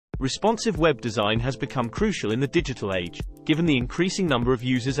Responsive web design has become crucial in the digital age, given the increasing number of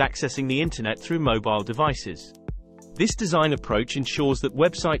users accessing the internet through mobile devices. This design approach ensures that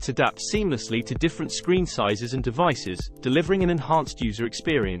websites adapt seamlessly to different screen sizes and devices, delivering an enhanced user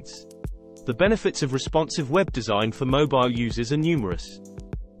experience. The benefits of responsive web design for mobile users are numerous.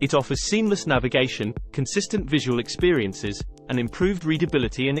 It offers seamless navigation, consistent visual experiences, and improved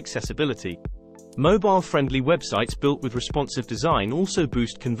readability and accessibility. Mobile-friendly websites built with responsive design also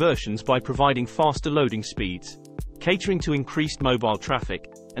boost conversions by providing faster loading speeds, catering to increased mobile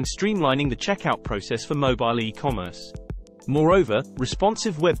traffic, and streamlining the checkout process for mobile e-commerce. Moreover,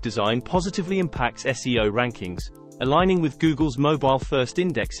 responsive web design positively impacts SEO rankings, aligning with Google's mobile-first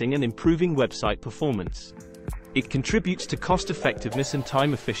indexing and improving website performance. It contributes to cost-effectiveness and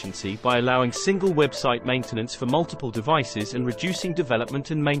time efficiency by allowing single website maintenance for multiple devices and reducing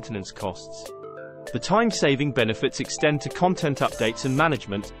development and maintenance costs. The time-saving benefits extend to content updates and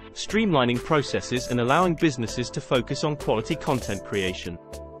management, streamlining processes and allowing businesses to focus on quality content creation.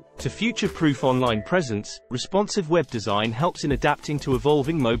 To future-proof online presence, responsive web design helps in adapting to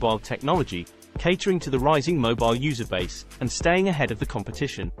evolving mobile technology, catering to the rising mobile user base, and staying ahead of the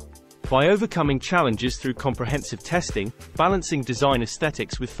competition. By overcoming challenges through comprehensive testing, balancing design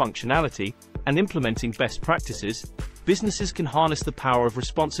aesthetics with functionality, and implementing best practices, businesses can harness the power of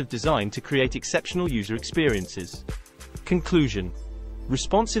responsive design to create exceptional user experiences. Conclusion: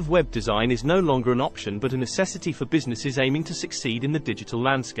 responsive web design is no longer an option but a necessity for businesses aiming to succeed in the digital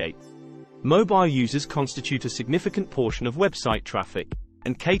landscape. Mobile users constitute a significant portion of website traffic,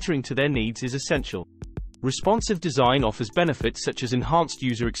 and catering to their needs is essential. Responsive design offers benefits such as enhanced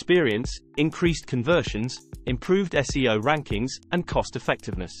user experience, increased conversions, improved SEO rankings, and cost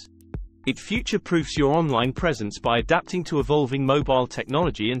effectiveness. It future-proofs your online presence by adapting to evolving mobile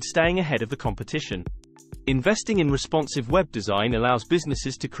technology and staying ahead of the competition. Investing in responsive web design allows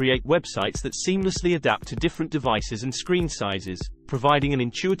businesses to create websites that seamlessly adapt to different devices and screen sizes, providing an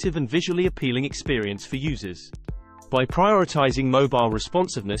intuitive and visually appealing experience for users. By prioritizing mobile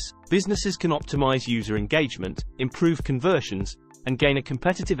responsiveness, businesses can optimize user engagement, improve conversions, and gain a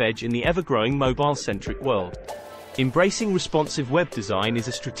competitive edge in the ever-growing mobile-centric world. Embracing responsive web design is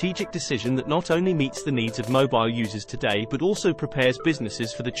a strategic decision that not only meets the needs of mobile users today but also prepares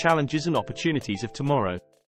businesses for the challenges and opportunities of tomorrow.